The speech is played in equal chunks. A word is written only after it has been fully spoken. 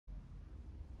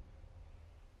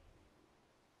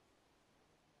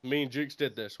Me and Jukes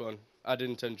did this one. I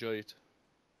didn't enjoy it.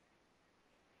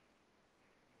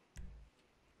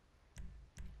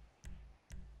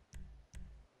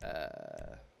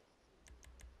 There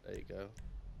you go.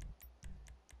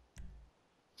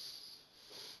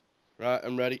 Right,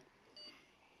 I'm ready.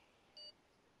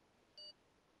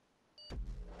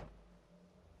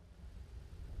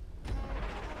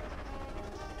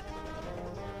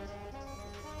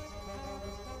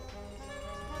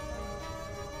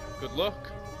 Good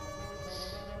luck.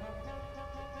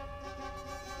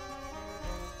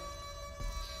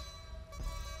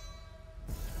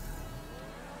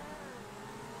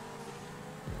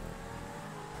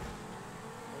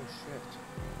 Oh shit.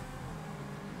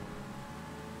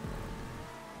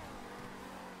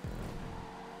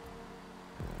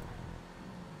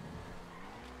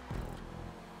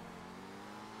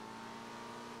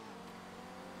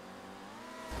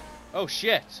 Oh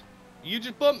shit. You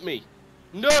just bumped me.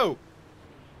 No!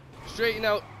 Straighten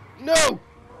out. No!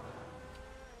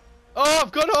 Oh,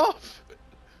 I've gone off!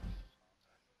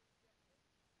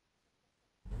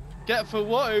 Get for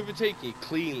what? Overtaking you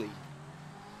cleanly.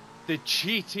 The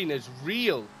cheating is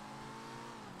real.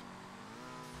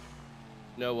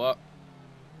 You know what?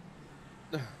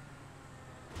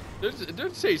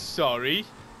 Don't say sorry.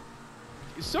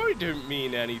 Sorry didn't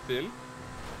mean anything.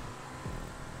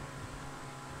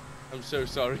 I'm so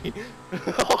sorry.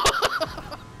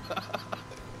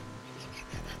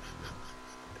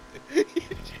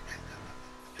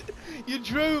 You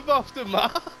drove off the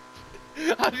map.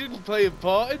 I didn't play a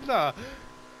part in that.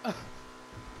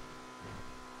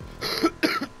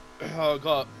 Oh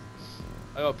god,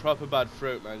 I got a proper bad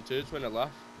throat, man. It's when I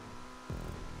laugh.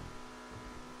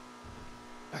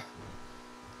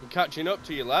 I'm catching up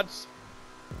to you, lads.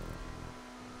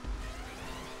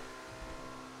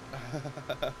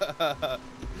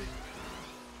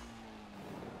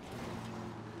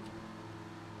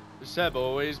 Seb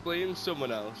always blames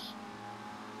someone else.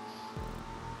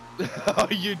 Oh,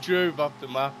 you drove off the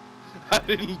map. I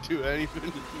didn't do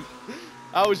anything.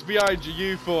 I was behind you.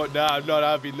 You thought, nah, I'm not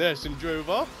having this, and drove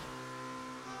off.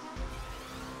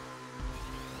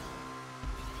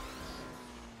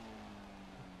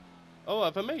 Oh,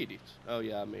 have I made it? Oh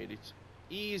yeah, I made it.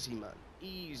 Easy, man.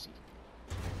 Easy.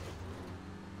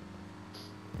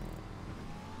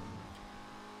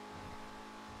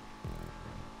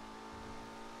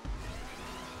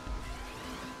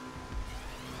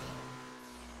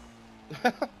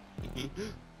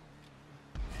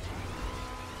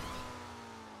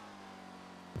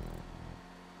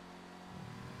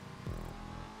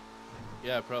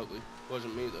 Yeah, probably.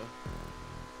 Wasn't me though.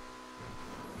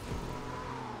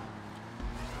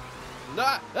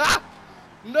 Nah! Ah!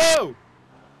 No!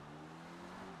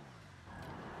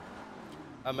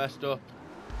 I messed up.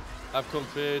 I've come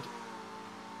third.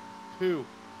 Who?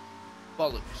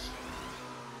 Bollocks.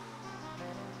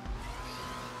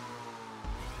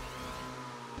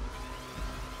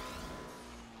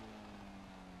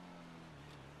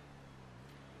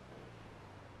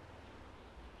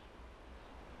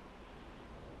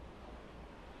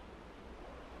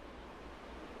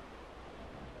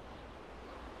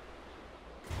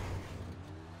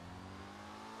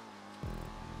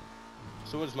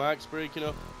 Someone's mic's breaking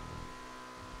up.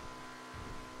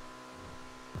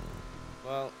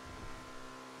 Well,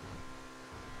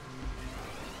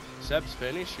 Seb's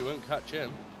finished, you won't catch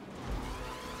him.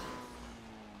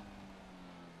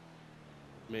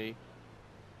 Me.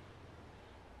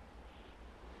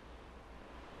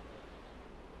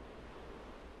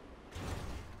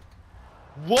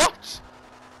 What?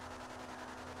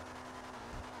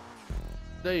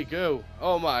 There you go.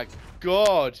 Oh my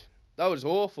god. That was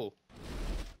awful.